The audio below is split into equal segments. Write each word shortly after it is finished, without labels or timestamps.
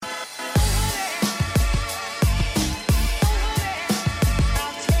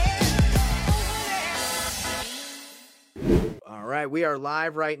right, we are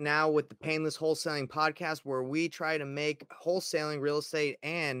live right now with the Payneless Wholesaling podcast, where we try to make wholesaling real estate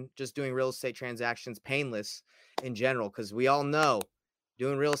and just doing real estate transactions painless in general, because we all know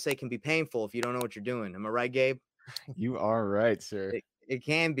doing real estate can be painful if you don't know what you're doing. Am I right, Gabe? You are right, sir. It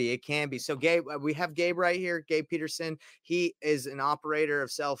can be. It can be. So, Gabe, we have Gabe right here, Gabe Petersen. He is an operator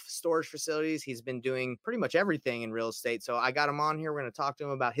of self-storage facilities. He's been doing pretty much everything in real estate. So I got him on here. We're going to talk to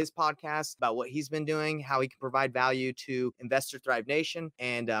him about his podcast, about what he's been doing, how he can provide value to Investor Thrive Nation.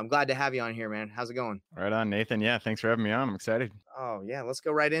 And I'm glad to have you on here, man. How's it going? Right on, Nathan. Yeah, thanks for having me on. I'm excited. Oh, yeah. Let's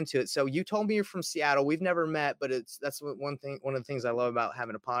go right into it. So you told me you're from Seattle. We've never met, but that's one of the things I love about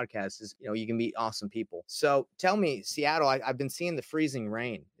having a podcast is, you can meet awesome people. So tell me, Seattle, I've been seeing the freezing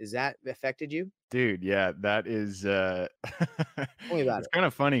rain. Is that affected you? Dude, yeah, that is Tell me about it's it. kind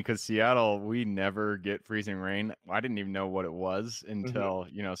of funny because Seattle, we never get freezing rain. I didn't even know what it was until,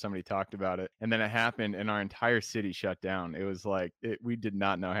 somebody talked about it. And then it happened and our entire city shut down. It was like we did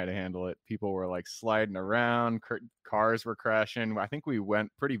not know how to handle it. People were like sliding around, cars were crashing. I think we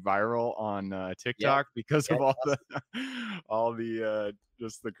went pretty viral on TikTok because of all the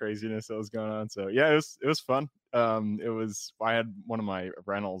just the craziness that was going on. So yeah, it was fun. I had one of my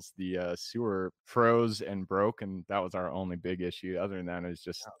rentals, the sewer froze and broke, and that was our only big issue. Other than that, it was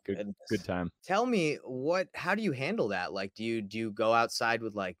just good time. Tell me how do you handle that? Like, do you go outside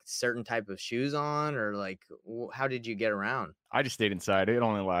with like certain type of shoes on, or like, how did you get around? I just stayed inside. It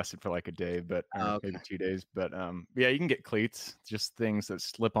only lasted for like a day, but maybe 2 days. But yeah, you can get cleats, just things that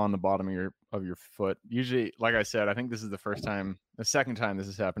slip on the bottom of your foot. Usually, like I said, I think this is the second time this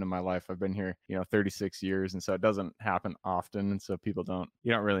has happened in my life. I've been here, 36 years, and so it doesn't happen often. And so you don't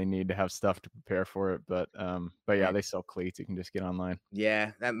really need to have stuff to prepare for it. But yeah, they sell cleats. You can just get online.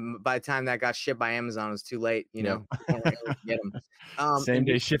 Yeah, by the time that got shipped by Amazon, it was too late. You weren't able to get them. Same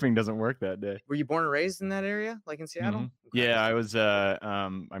day shipping doesn't work that day. Were you born and raised in that area, like in Seattle? Mm-hmm. Okay. Yeah, I was. I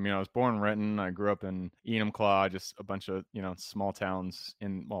was born in Renton. I grew up in Enumclaw, just a bunch of small towns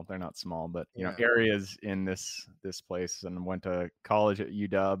they're not small, but areas in this place, and went to college at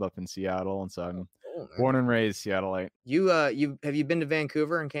UW up in Seattle, and so I'm born and raised Seattleite. Have you been to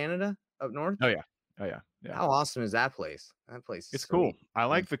Vancouver in Canada up north? Oh yeah. How awesome is that place? That place is it's sweet. Cool. I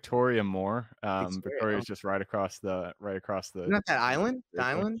like Victoria more. Victoria's just right across the Not that island? The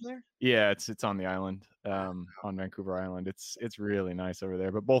island there? Yeah, it's on the island, on Vancouver Island. It's really nice over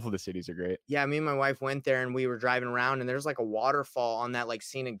there, but both of the cities are great. Yeah, me and my wife went there and we were driving around, and there's like a waterfall on that like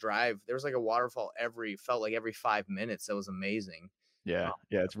scenic drive. There was like a waterfall every 5 minutes. That was amazing. Yeah,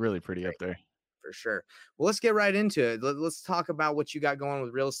 it's really pretty up there. For sure. Well, let's get right into it. Let's talk about what you got going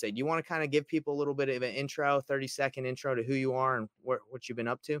with real estate. You want to kind of give people a little bit of an intro, 30-second intro to who you are and what you've been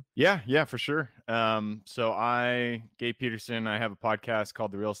up to? Yeah, for sure. So Gabe Petersen, I have a podcast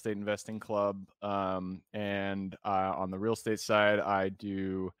called the Real Estate Investing Club. And on the real estate side, I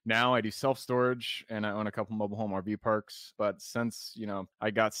do self-storage, and I own a couple mobile home RV parks. But since,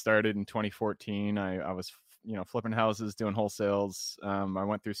 I got started in 2014, I was flipping houses, doing wholesales. I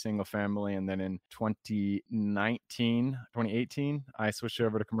went through single family, and then in 2018, I switched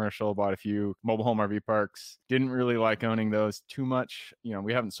over to commercial, bought a few mobile home RV parks. Didn't really like owning those too much.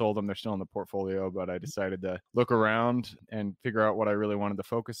 We haven't sold them. They're still in the portfolio, but I decided to look around and figure out what I really wanted to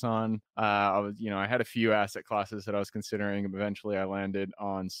focus on. I had a few asset classes that I was considering, and eventually I landed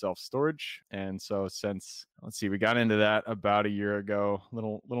on self-storage. And so we got into that about a year ago, a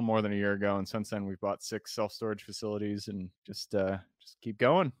little more than a year ago. And since then we've bought 6 self-storage facilities and just keep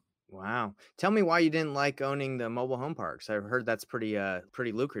going. Wow. Tell me why you didn't like owning the mobile home parks. I've heard that's pretty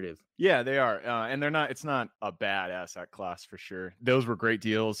lucrative. Yeah, they are. And it's not a bad asset class for sure. Those were great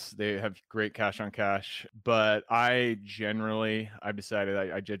deals. They have great cash on cash, but I've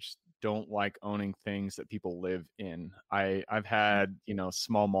decided I just don't like owning things that people live in. I've had,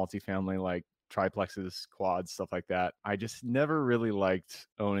 small multifamily, like triplexes, quads, stuff like that. I just never really liked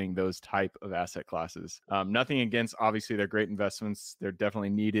owning those type of asset classes. Nothing against, obviously they're great investments. They're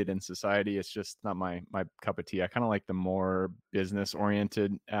definitely needed in society. It's just not my cup of tea. I kind of like the more business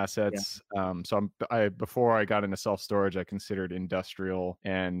oriented assets. Yeah. Before I got into self-storage, I considered industrial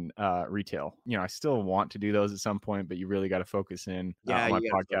and retail. I still want to do those at some point, but you really got to focus in. On my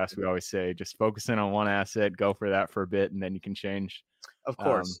podcast, we always say, just focus in on one asset, go for that for a bit, and then you can change. Of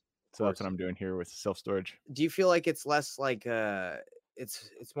course. So that's what I'm doing here with self-storage. Do you feel like it's less like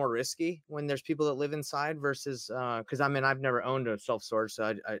it's more risky when there's people that live inside versus because I've never owned a self-storage, so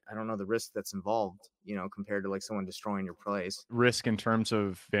I don't know the risk that's involved, compared to like someone destroying your place. Risk in terms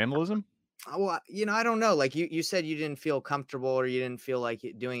of vandalism? Well, I don't know. Like you said, you didn't feel comfortable or you didn't feel like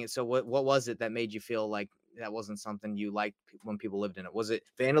doing it. So what was it that made you feel like that wasn't something you liked when people lived in it? Was it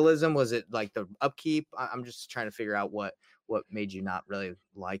vandalism? Was it like the upkeep? I'm just trying to figure out what made you not really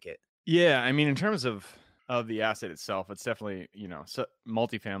like it. Yeah, I mean, in terms of the asset itself, it's definitely, so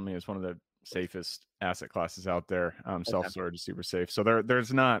multifamily is one of the safest asset classes out there. Self Okay. storage is super safe. So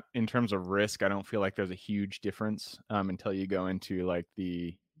there's not, in terms of risk, I don't feel like there's a huge difference until you go into like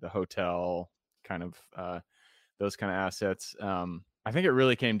the hotel kind of those kind of assets. I think it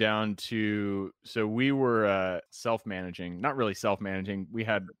really came down to, so we were self-managing, not really self-managing. We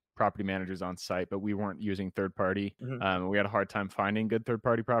had property managers on site, but we weren't using third party. Mhm. We had a hard time finding good third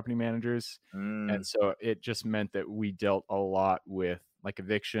party property managers. Mm, And so it just meant that we dealt a lot with like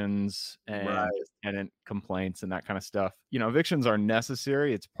evictions and right. tenant complaints and that kind of stuff. Evictions are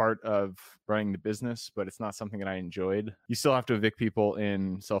necessary. It's part of running the business, but it's not something that I enjoyed. You still have to evict people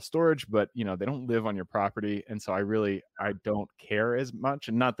in self-storage, but they don't live on your property. And so I don't care as much.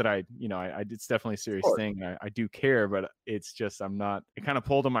 And not that it's definitely a Of serious course. thing. I do care, but it's just, it kind of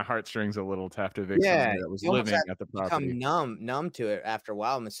pulled on my heartstrings a little to have to evict Yeah, somebody that was you almost have living to at the become property. numb to it after a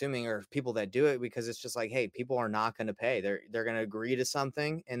while, I'm assuming, or people that do it because it's just like, hey, people are not gonna pay. They're gonna agree to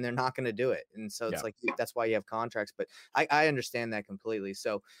something and they're not gonna do it. And so it's Yeah. like that's why you have contracts. But I understand that completely.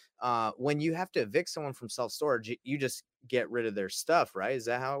 So when you have to evict someone from self-storage, you just get rid of their stuff, right? Is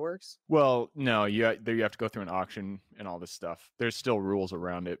that how it works? Well, no, you have to go through an auction and all this stuff. There's still rules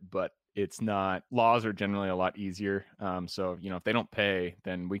around it, but it's not, laws are generally a lot easier. So, if they don't pay,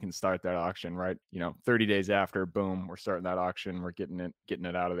 then we can start that auction, right? 30 days after, boom, we're starting that auction. We're getting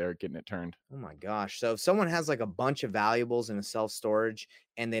it out of there, getting it turned. Oh my gosh. So if someone has like a bunch of valuables in a self-storage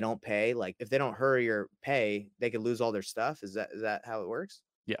and they don't pay, like if they don't hurry or pay, they could lose all their stuff. Is that how it works?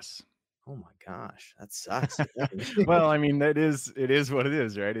 Yes. Oh my gosh, that sucks. Well, I mean, it is what it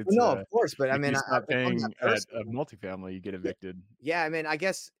is, right? Well, It's no, of course, but I if mean, you stop if I'm that paying at person, a multifamily, you get yeah, evicted. yeah. I mean, I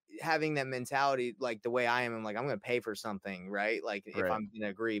guess having that mentality, like the way I am, I'm like, I'm going to pay for something, right? Like if Right. I'm going to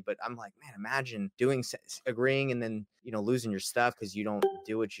agree, but I'm like, man, imagine agreeing and then losing your stuff because you don't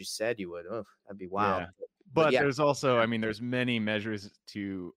do what you said you would. Oh, that'd be wild. Yeah. But But yeah, there's also, I mean, there's many measures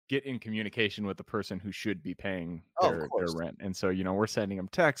to get in communication with the person who should be paying oh, of their course, rent. And so, we're sending them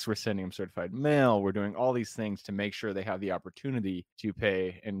texts, we're sending them certified mail, we're doing all these things to make sure they have the opportunity to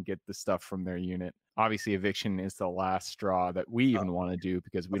pay and get the stuff from their unit. Obviously, eviction is the last straw that we oh, even want to do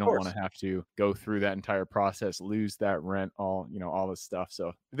because we of don't want course. to have to go through that entire process, lose that rent, all this stuff. So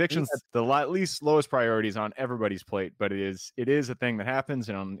Yeah, eviction's the least lowest priorities on everybody's plate, but it is a thing that happens,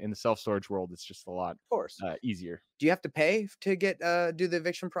 and in the self storage world, it's just a lot of course. easier. Do you have to pay to get do the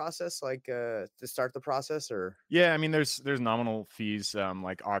eviction process, like to start the process, or? Yeah, I mean, there's nominal fees.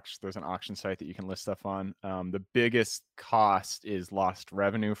 Like there's an auction site that you can list stuff on. The biggest cost is lost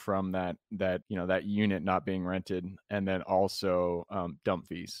revenue from that unit not being rented, and then also dump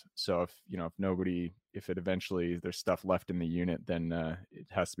fees. So if it eventually there's stuff left in the unit, then it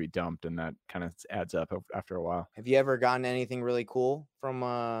has to be dumped, and that kind of adds up after a while. Have you ever gotten anything really cool from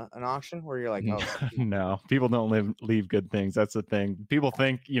an auction where you're like, oh, No, people don't leave good things. That's the thing. People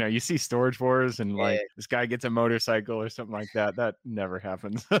think, you see storage wars and like yeah, this guy gets a motorcycle or something like that. That never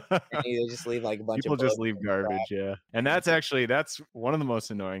happens. they just leave like a bunch of People just books leave and garbage, crap. yeah. And that's one of the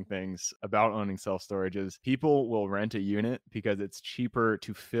most annoying things about owning self-storage is people will rent a unit because it's cheaper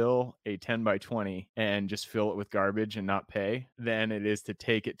to fill a 10 by 20 and just fill it with garbage and not pay than it is to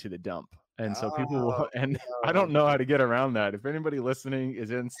take it to the dump. And so people Oh will, and I no. don't know how to get around that. If anybody listening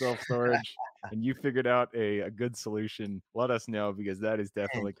is in self-storage and you figured out a good solution, let us know because that is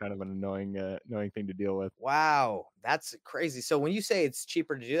Man, definitely kind of an annoying thing to deal with. wow, that's crazy. So when you say it's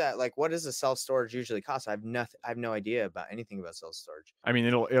cheaper to do that, like what does a self storage usually cost? I have no idea about anything about self storage. I mean,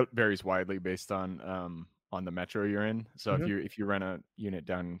 it varies widely based on the metro you're in. So Hmm. if you rent a unit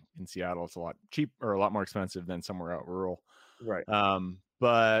down in Seattle, it's a lot cheap or a lot more expensive than somewhere out rural. Right.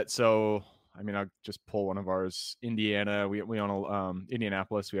 But so I mean, I'll just pull one of ours. Indiana, we own a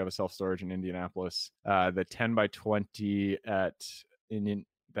Indianapolis. We have a self storage in Indianapolis. The 10 by 20 at Indian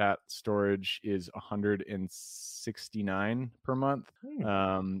that storage is 169 per month.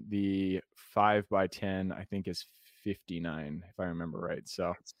 Hmm. The 5 by 10 I think is 59 if I remember right.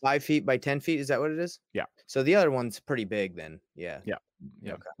 So It's 5 feet by 10 feet. Is that what it is? yeah. So the other one's pretty big then. Yeah. Yeah.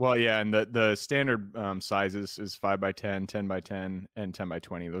 Yeah. Okay. Well, yeah, and the standard sizes is 5 by 10, 10 by 10, and 10 by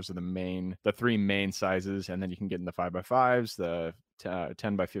 20. Those are the three main sizes, and then you can get in the 5 by 5s, the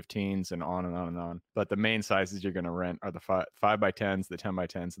 10 by 15s, and on and on and on. But the main sizes you're going to rent are the 5 by 10s, the 10 by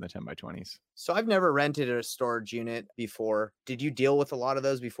 10s, and the 10 by 20s. So I've never rented a storage unit before. Did you deal with a lot of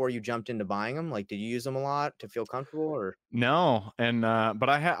those before you jumped into buying them? Like, did you use them a lot to feel comfortable, or? No, and but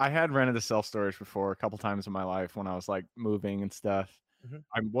I had rented a self storage before a couple times in my life when I was like moving and stuff. Mhm.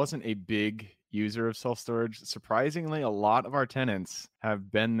 I wasn't a big user of self-storage. Surprisingly, a lot of our tenants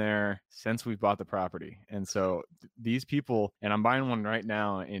have been there since we bought the property. And so these people, and I'm buying one right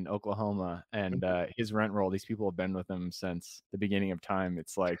now in Oklahoma, and Mhm. his rent roll, these people have been with him since the beginning of time.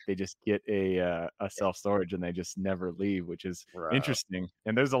 It's like they just get a self-storage and they just never leave, which is Bro. interesting.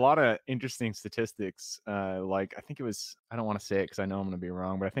 And there's a lot of interesting statistics. Like I think it was, I don't want to say it because I know I'm going to be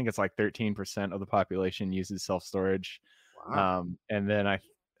wrong, but I think it's like 13% of the population uses self-storage. Wow. And then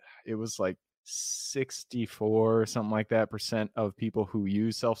it was like 64 something like that percent of people who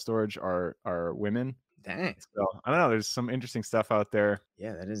use self-storage are women. Dang. So I don't know, there's some interesting stuff out there.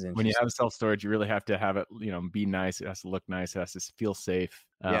 Yeah, that is When you interesting. have self-storage, you really have to have it, be nice. It has to look nice. It has to feel safe.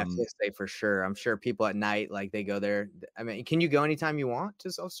 Yeah, feel safe for sure. I'm sure people at night, like, they go there. I mean, can you go anytime you want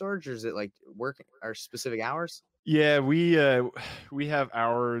to self-storage, or is it, like, work or specific hours? Yeah, we have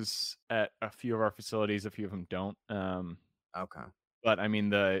hours at a few of our facilities, a few of them don't. Okay. But I mean,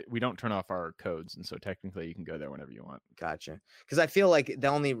 we don't turn off our codes, and so technically you can go there whenever you want. Gotcha. Because I feel like the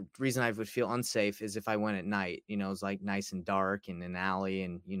only reason I would feel unsafe is if I went at night, it's, like, nice and dark in an alley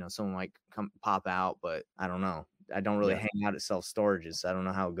and, someone might come pop out, but I don't know. I don't really Yeah. hang out at self-storages, so I don't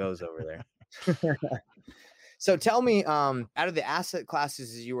know how it goes over there. So tell me, out of the asset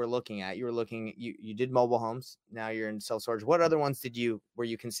classes you were looking at, you did mobile homes. Now you're in self storage. What other ones were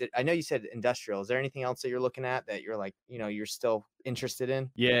you consider? I know you said industrial. Is there anything else that you're looking at that you're like, you're still interested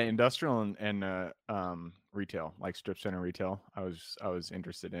in? Yeah, industrial and retail, like strip center retail. I was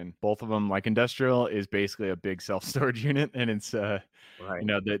interested in both of them. Like industrial is basically a big self-storage unit, and it's Right.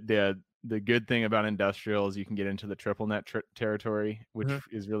 the good thing about industrial is you can get into the triple net territory, which Mhm.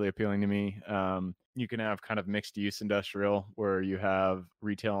 is really appealing to me. You can have kind of mixed use industrial where you have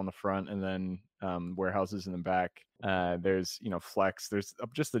retail on the front and then warehouses in the back. There's flex. There's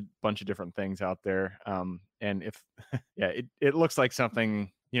just a bunch of different things out there. And if yeah, it looks like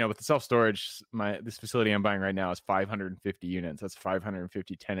something, with the self-storage, this facility I'm buying right now is 550 units. That's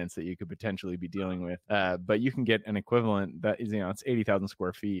 550 tenants that you could potentially be dealing with. But you can get an equivalent that is, it's 80,000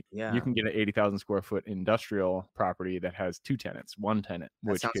 square feet. You Yeah, can get an 80,000 square foot industrial property that has two tenants, one tenant,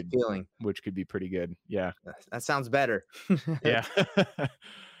 that which sounds could appealing. be pretty good. Yeah. That sounds better. Yeah.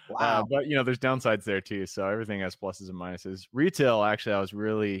 Wow. But there's downsides there too. So everything has pluses and minuses. Retail, actually, I was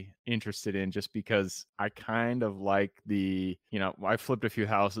really interested in just because I kind of like I flipped a few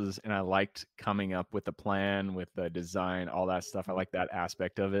houses and I liked coming up with the plan, with the design, all that stuff. I like that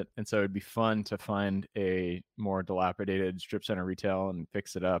aspect of it. And so it'd be fun to find a more dilapidated strip center retail and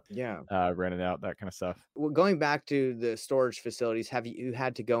fix it up, Yeah. rent it out, that kind of stuff. Well, going back to the storage facilities, have you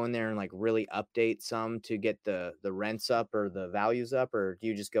had to go in there and like really update some to get the rents up or the values up, or do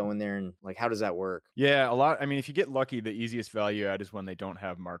you just go in there and like how does that work? Yeah, a lot. I mean, if you get lucky, the easiest value add is when they don't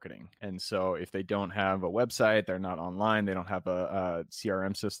have marketing. And so if they don't have a website, they're not online, they don't have a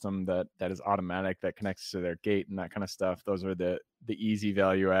CRM system that is automatic, that connects to their gate and that kind of stuff. Those are the easy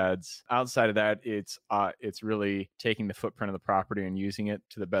value adds. Outside of that, it's really taking the footprint of the property and using it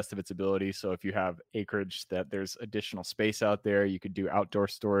to the best of its ability. So if you have acreage that there's additional space out there, you could do outdoor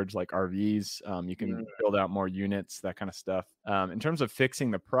storage like RVs. You can Mm. build out more units, that kind of stuff. In terms of fixing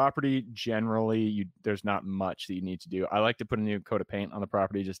the property, generally, there's not much that you need to do. I like to put a new coat of paint on the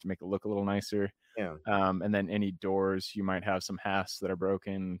property just to make it look a little nicer. Yeah. And then any doors, you might have some hasps that are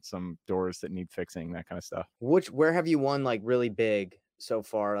broken, some doors that need fixing, that kind of stuff. Where have you won like really big so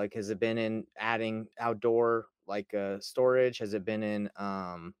far? Like, has it been in adding outdoor like storage? Has it been in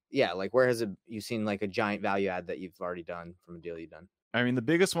yeah, like where has you seen like a giant value add that you've already done from a deal you've done? I mean, the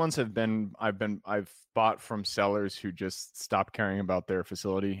biggest ones have been I've bought from sellers who just stopped caring about their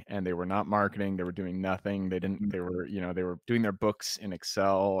facility and they were not marketing, they were doing nothing. They were, they were doing their books in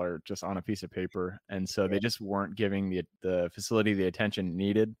Excel or just on a piece of paper. And so Yeah. they just weren't giving the facility the attention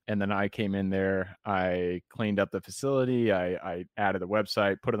needed. And then I came in there, I cleaned up the facility, I added the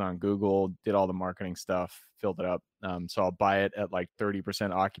website, put it on Google, did all the marketing stuff, filled it up. So I'll buy it at like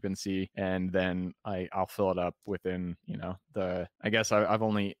 30% occupancy, and then I'll fill it up within, I guess I've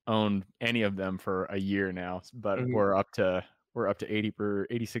only owned any of them for a year now, but Mhm. we're up to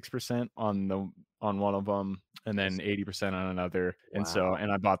 86% on one of them, and then Yes. 80% on another. Wow.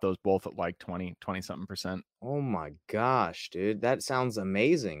 And I bought those both at like 20 something percent. Oh my gosh, dude. That sounds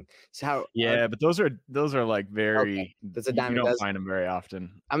amazing. So how Yeah, but those are like okay. very, That's a you dime a don't dozen. find them very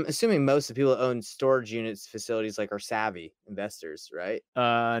often. I'm assuming most of the people that own storage units facilities like are savvy investors, right?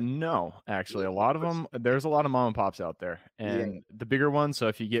 No, actually, Yeah, a of lot of course. them, there's a lot of mom and pops out there, Yeah. and the bigger ones. So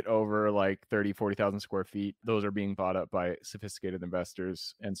if you get over like 40,000 square feet, those are being bought up by sophisticated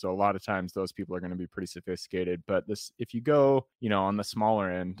investors. And so a lot of times those people are going to be pretty sophisticated. But if you go, on the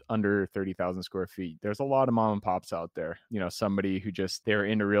smaller end, under 30,000 square feet, there's a lot of mom and pops out there, somebody who just, they're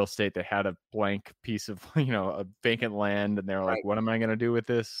into real estate. They had a blank piece of, a vacant land, and they're like, Right. what am I going to do with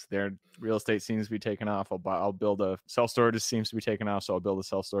this? Their real estate seems to be taking off. I'll build a self storage. Seems to be taking off. So I'll build a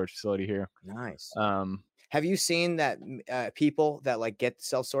self storage facility here. Nice. Um, Have you seen that people that like get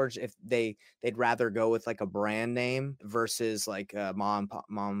self storage, if they'd rather go with like a brand name versus like mom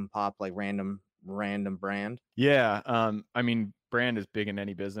and pop, like random brand? Yeah. I mean, brand is big in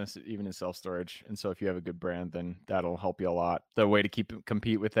any business, even in self storage. And so if you have a good brand, then that'll help you a lot. The way to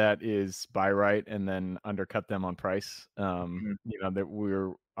compete with that is buy right and then undercut them on price. Mhm. That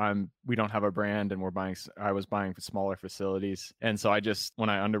we don't have a brand, and I was buying for smaller facilities. And so when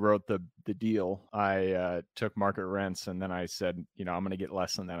I underwrote the deal, I took market rents, and then I said, I'm going to get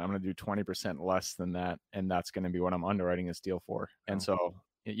less than that. I'm going to do 20% less than that. And that's going to be what I'm underwriting this deal for. And Oh, so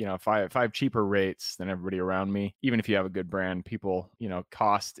if I have cheaper rates than everybody around me, even if you have a good brand, people,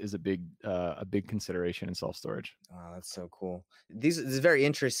 cost is a big consideration in self storage. wow, that's so cool. This is very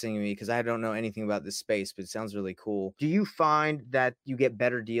interesting to me because I don't know anything about this space, but it sounds really cool. Do you find that you get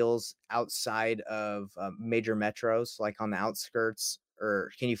better deals outside of major metros, like on the outskirts,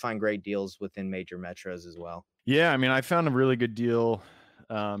 or can you find great deals within major metros as well? Yeah, I mean, I found a really good deal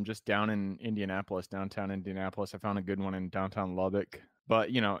just down in Indianapolis, downtown Indianapolis. I found a good one in downtown Lubbock. But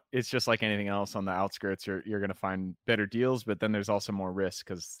it's just like anything else on the outskirts. You're going to find better deals, but then there's also more risk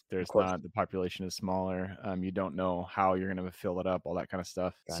because Of there's course. not the population is smaller. You don't know how you're going to fill it up, all that kind of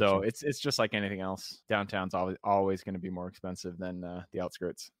stuff. So Gotcha. it's just like anything else. Downtown's always going to be more expensive than the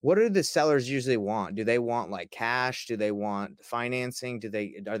outskirts. What do the sellers usually want? Do they want like cash? Do they want financing?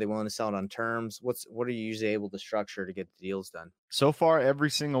 Are they willing to sell it on terms? What are you usually able to structure to get the deals done? So far, every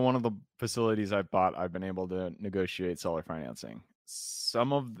single one of the facilities I've bought, I've been able to negotiate seller financing. A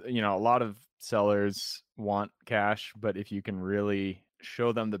lot of sellers want cash, but if you can really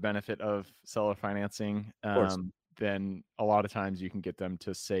show them the benefit of seller financing, Of course. then a lot of times you can get them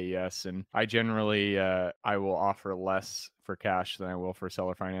to say yes. And I generally, I will offer less for cash than I will for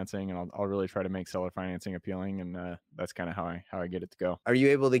seller financing, and I'll really try to make seller financing appealing. And that's kind of how I get it to go. Are you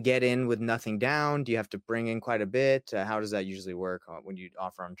able to get in with nothing down? Do you have to bring in quite a bit? How does that usually work when you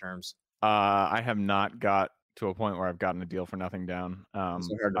offer on terms? I have not got to a point where I've gotten a deal for nothing down. It's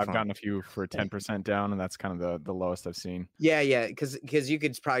so hard to I've find. gotten a few for 10% down, and that's kind of the lowest I've seen. Yeah, because you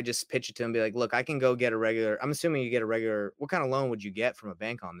could probably just pitch it to him, and be like, "Look, I can go get a regular." I'm assuming you get a regular. What kind of loan would you get from a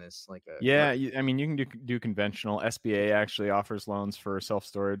bank on this? Like a Yeah, I mean, you can do conventional. SBA actually offers loans for self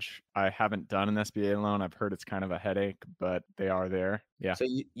storage. I haven't done an SBA loan. I've heard it's kind of a headache, but they are there. Yeah. So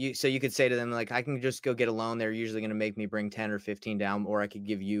you could say to them like, I can just go get a loan. They're usually going to make me bring 10 or 15 down, or I could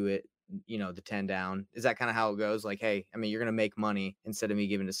give you it, the 10 down. Is that kind of how it goes? Like, hey, I mean, you're going to make money instead of me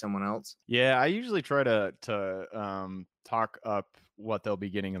giving to someone else. Yeah, I usually try to talk up what they'll be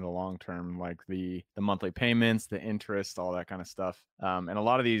getting in the long term, like the monthly payments, the interest, all that kind of stuff. And a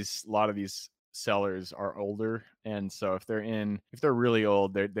lot of these sellers are older, and so if they're really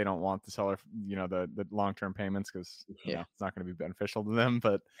old, they don't want the seller, the long term payments, because Yeah. it's not going to be beneficial to them.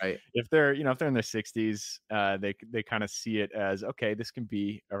 But Right. if they're in their 60s, they kind of see it as, okay, this can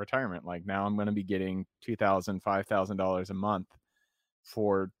be a retirement. Like, now I'm going to be getting $2,000, $5,000 a month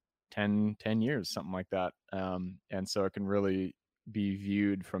for 10 years, something like that. And so it can really be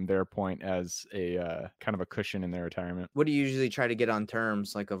viewed from their point as a kind of a cushion in their retirement. What do you usually try to get on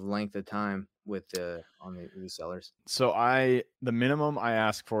terms like of length of time with the sellers? So the minimum I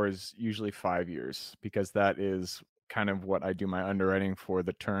ask for is usually 5 years, because that is kind of what I do my underwriting for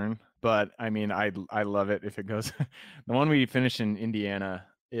the turn. But I mean, I love it if it goes. The one we finished in Indiana,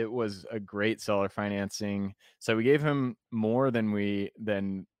 it was a great seller financing. So we gave him more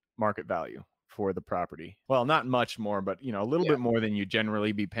than market value for the property. Well, not much more, but a little Yeah. bit more than you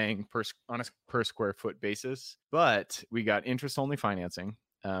generally be paying on a per square foot basis. But we got interest only financing.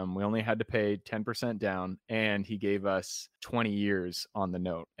 We only had to pay 10% down, and he gave us 20 years on the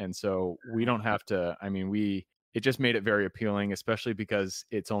note. And so we don't have to, I mean, it just made it very appealing, especially because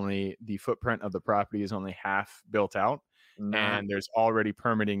the footprint of the property is only half built out. Not And there's already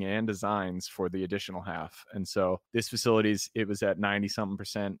permitting and designs for the additional half. And so this it was at 90 something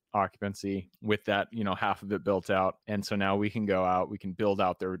percent occupancy with that, half of it built out. And so now we can go out, we can build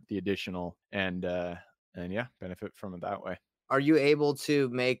out the additional, and yeah, benefit from it that way. Are you able to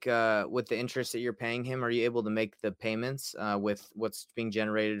make with the interest that you're paying him? Are you able to make the payments with what's being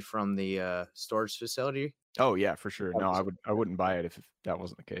generated from the storage facility? Oh yeah, for sure. No, I wouldn't buy it if that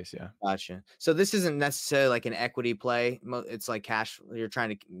wasn't the case. Yeah. Gotcha. So this isn't necessarily like an equity play. It's like cash. You're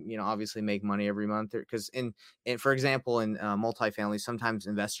trying to, obviously make money every month. Because for example, in multifamily, sometimes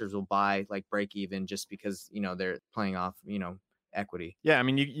investors will buy like break even just because they're playing off equity. Yeah, I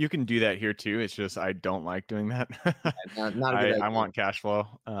mean, you can do that here too. It's just I don't like doing that. Not a good I idea. want cash flow.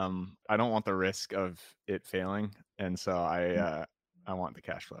 I don't want the risk of it failing, and so I want the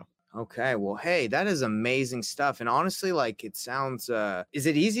cash flow. Okay, well, hey, that is amazing stuff. And honestly, like it sounds is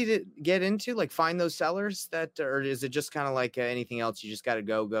it easy to get into, like find those sellers that, or is it just kind of like anything else? You just got to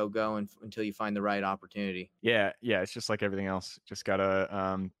go until you find the right opportunity. Yeah, it's just like everything else. Just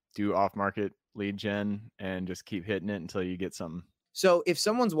gotta do off market lead gen and just keep hitting it until you get something. So if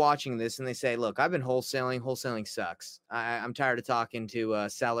someone's watching this and they say, look, I've been wholesaling sucks. I'm tired of talking to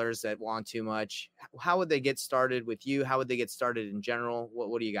sellers that want too much. How would they get started with you? How would they get started in general?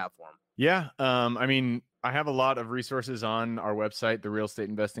 What do you got for them? Yeah, I mean, I have a lot of resources on our website,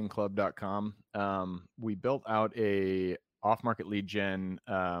 therealestateinvestingclub.com. We built out a off-market lead gen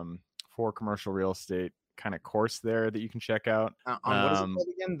for commercial real estate kind of course there that you can check out. On what is it called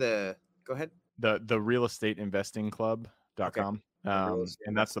again? Go ahead. The Okay. realestateinvestingclub.com. The real estate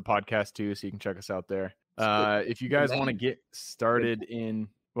And that's the podcast too, so you can check us out there. If you Good guys want to name. get started in,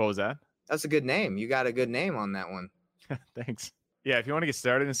 what was that? That's a good name. You got a good name on that one. Thanks. Yeah, if you want to get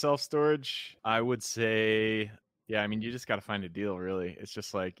started in self-storage, I would say, yeah, I mean, you just got to find a deal, really. It's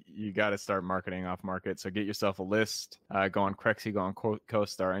just like you got to start marketing off market. So get yourself a list, go on Crexy, go on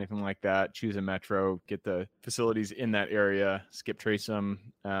CoStar, anything like that. Choose a metro, get the facilities in that area, skip trace them,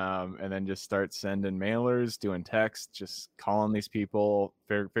 and then just start sending mailers, doing text, just calling these people,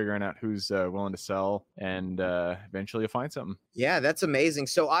 figuring out who's willing to sell, and eventually you'll find something. Yeah, that's amazing.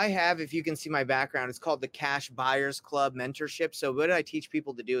 So I have, if you can see my background, it's called the Cash Buyers Club Mentorship. So what I teach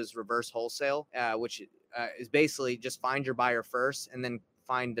people to do is reverse wholesale, which is basically just find your buyer first and then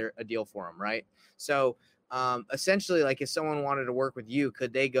find a deal for them, right? So essentially, like if someone wanted to work with you,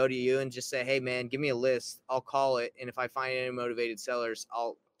 could they go to you and just say, hey, man, give me a list. I'll call it. And if I find any motivated sellers,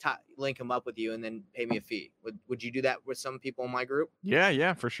 I'll link them up with you and then pay me a fee. Would you do that with some people in my group?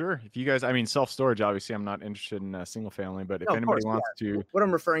 Yeah, for sure. If you guys, I mean, self-storage, obviously I'm not interested in single family, but if No, of anybody course, wants yeah. to, What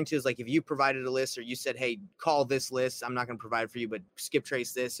I'm referring to is like if you provided a list or you said, hey, call this list, I'm not going to provide for you, but skip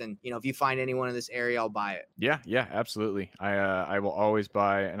trace this. And, if you find anyone in this area, I'll buy it. yeah, absolutely. I will always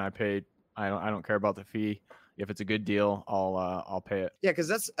buy, and I don't care about the fee. If it's a good deal, I'll pay it. Yeah, because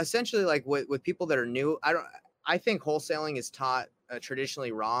that's essentially like with people that are new. I think wholesaling is taught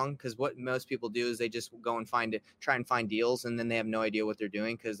traditionally wrong, because what most people do is they just go and try and find deals, and then they have no idea what they're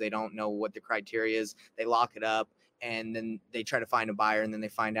doing because they don't know what the criteria is. They lock it up, and then they try to find a buyer, and then they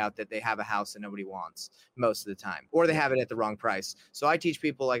find out that they have a house that nobody wants most of the time, or they have it at the wrong price. So I teach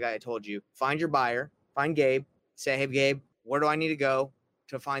people, like I told you, find your buyer, find Gabe, say, hey, Gabe, where do I need to go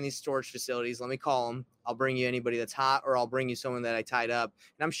to find these storage facilities? Let me call them. I'll bring you anybody that's hot, or I'll bring you someone that I tied up.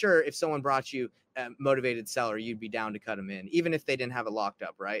 And I'm sure if someone brought you a motivated seller, you'd be down to cut them in, even if they didn't have it locked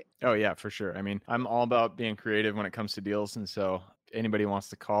up, right? Oh yeah, for sure. I mean, I'm all about being creative when it comes to deals, and so if anybody wants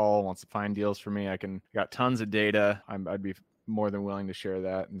to wants to find deals for me, got tons of data. I'd be more than willing to share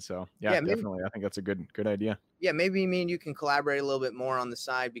that, and so yeah, definitely. I think that's a good idea. Yeah, maybe me and you can collaborate a little bit more on the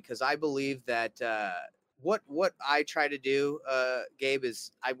side, because I believe that what I try to do, Gabe,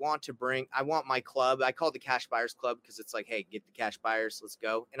 is I want my club. I call it the Cash Buyers Club because it's like, hey, get the cash buyers, let's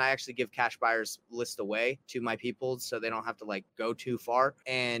go. And I actually give cash buyers list away to my people so they don't have to like go too far.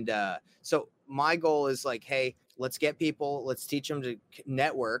 And so my goal is like, hey, let's get people, let's teach them to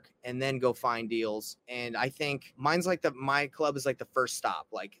network and then go find deals. And I think my club is like the first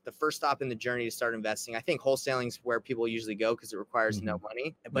stop in the journey to start investing. I think wholesaling is where people usually go because it requires no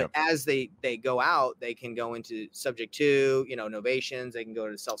money. But as they go out, they can go into subject to, novations, they can go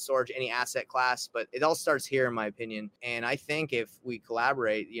to self-storage, any asset class, but it all starts here, in my opinion. And I think if we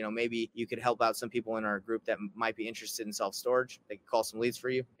collaborate, maybe you could help out some people in our group that might be interested in self-storage. They could call some leads for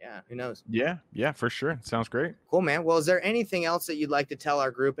you. Yeah, who knows? Yeah, for sure. Sounds great. Cool, man. Well, is there anything else that you'd like to tell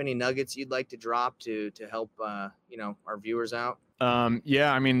our group? Any nuggets you'd like to drop to help our viewers out?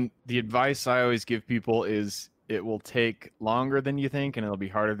 Yeah, I mean, the advice I always give people is it will take longer than you think and it'll be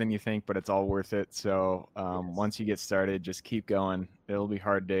harder than you think, but it's all worth it. So once you get started, just keep going. It'll be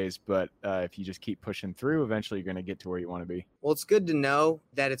hard days, but if you just keep pushing through, eventually you're going to get to where you want to be. Well, it's good to know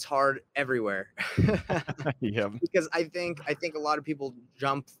that it's hard everywhere. Yeah. Because I think a lot of people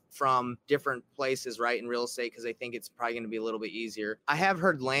jump from different places, right, in real estate, because they think it's probably going to be a little bit easier. I have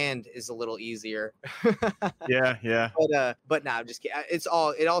heard land is a little easier. Yeah. But no, I'm just kidding. It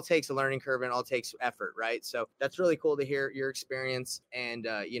all takes a learning curve and it all takes effort, right? So that's really cool to hear your experience. And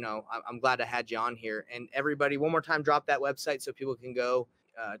I'm glad I had you on here. And everybody, one more time, drop that website so people can go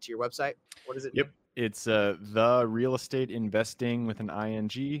to your website. What is it? Yep. It's the real estate investing with an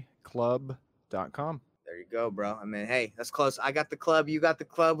ing club.com. There you go, bro. I mean, hey, that's close. I got the club. You got the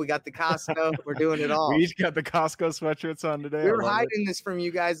club. We got the Costco. We're doing it all. We each got the Costco sweatshirts on today. We were hiding this from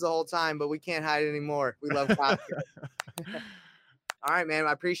you guys the whole time, but we can't hide it anymore. We love Costco. All right, man.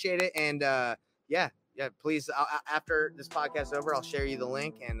 I appreciate it. And yeah, please, after this podcast is over, I'll share you the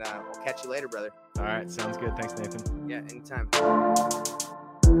link, and we'll catch you later, brother. All right. Sounds good. Thanks, Nathan. Yeah, anytime.